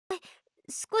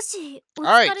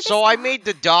Alright, so I made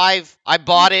the dive. I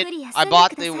bought it. I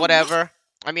bought the whatever.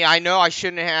 I mean, I know I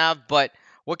shouldn't have, but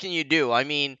what can you do? I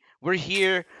mean, we're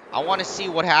here. I want to see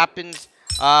what happens.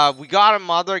 We got a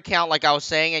mother account, like I was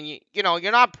saying, and you know,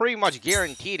 you're not pretty much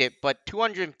guaranteed it, but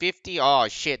 250. Oh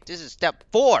shit, this is step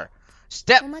 4.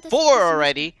 Step 4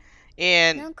 already.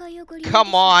 And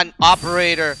come on,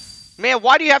 operator. Man,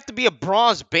 why do you have to be a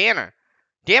bronze banner?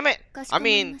 Damn it. I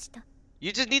mean,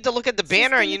 you just need to look at the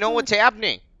banner and you know what's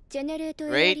happening.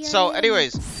 Right? So,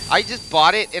 anyways, I just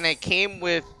bought it and it came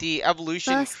with the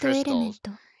evolution crystals.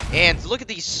 And look at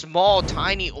these small,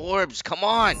 tiny orbs. Come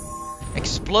on.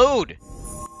 Explode.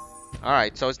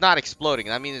 Alright, so it's not exploding.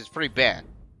 That means it's pretty bad.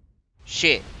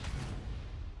 Shit.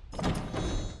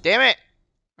 Damn it.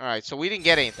 Alright, so we didn't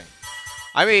get anything.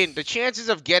 I mean, the chances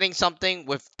of getting something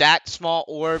with that small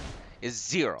orb is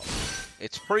 0.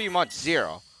 It's pretty much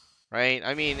 0. Right?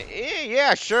 I mean,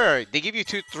 yeah, sure. They give you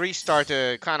 2-3 star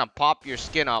to kind of pop your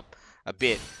skin up a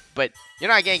bit. But you're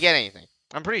not going to get anything.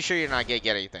 I'm pretty sure you're not going to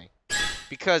get anything.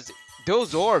 Because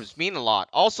those orbs mean a lot.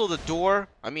 Also, the door.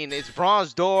 I mean, it's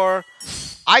bronze door.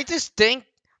 I just think,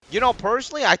 you know,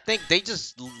 personally, I think they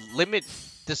just limit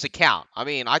this account. I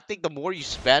mean, I think the more you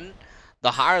spend,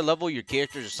 the higher level your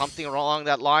characters or something along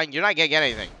that line, you're not going to get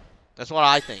anything. That's what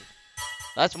I think.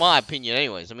 That's my opinion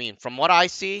anyways. I mean, from what I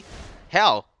see,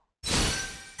 hell,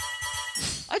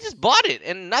 I just bought it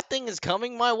and nothing is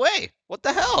coming my way. What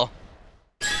the hell?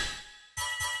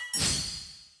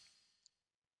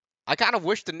 I kind of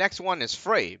wish the next one is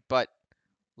free, but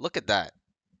look at that.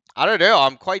 I don't know.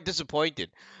 I'm quite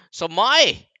disappointed. So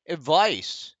my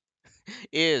advice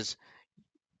is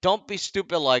don't be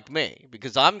stupid like me,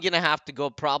 because I'm going to have to go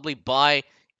probably buy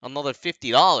another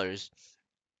 $50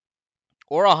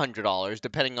 or $100,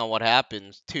 depending on what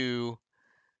happens, to,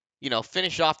 you know,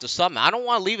 finish off the summit. I don't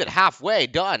want to leave it halfway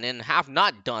done and half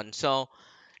not done. So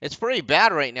it's pretty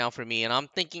bad right now for me. And I'm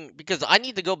thinking, because I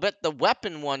need to go bet the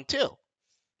weapon one too.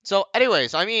 So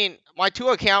anyways, I mean, my 2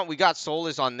 account, we got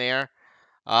Solus on there.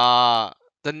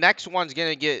 The next one's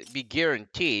going to be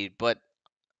guaranteed, but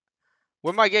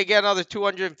where am I going to get another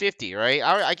 250, right?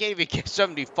 I can't even get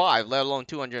 75, let alone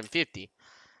 250.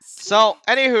 So,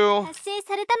 anywho,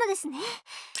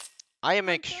 I am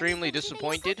extremely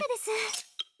disappointed.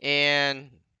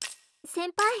 And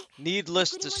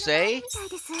needless to say,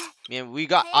 man, we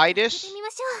got Itis,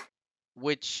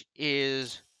 which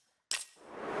is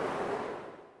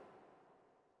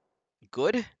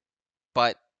good,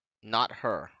 but not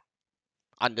her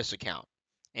on this account.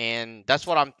 And that's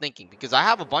what I'm thinking, because I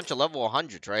have a bunch of level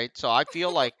 100s, right? So I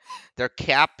feel like they're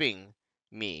capping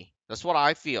me. That's what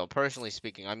I feel, personally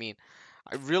speaking. I mean,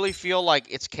 I really feel like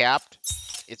it's capped.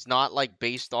 It's not like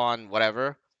based on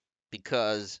whatever,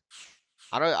 because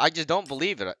I just don't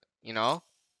believe it, you know?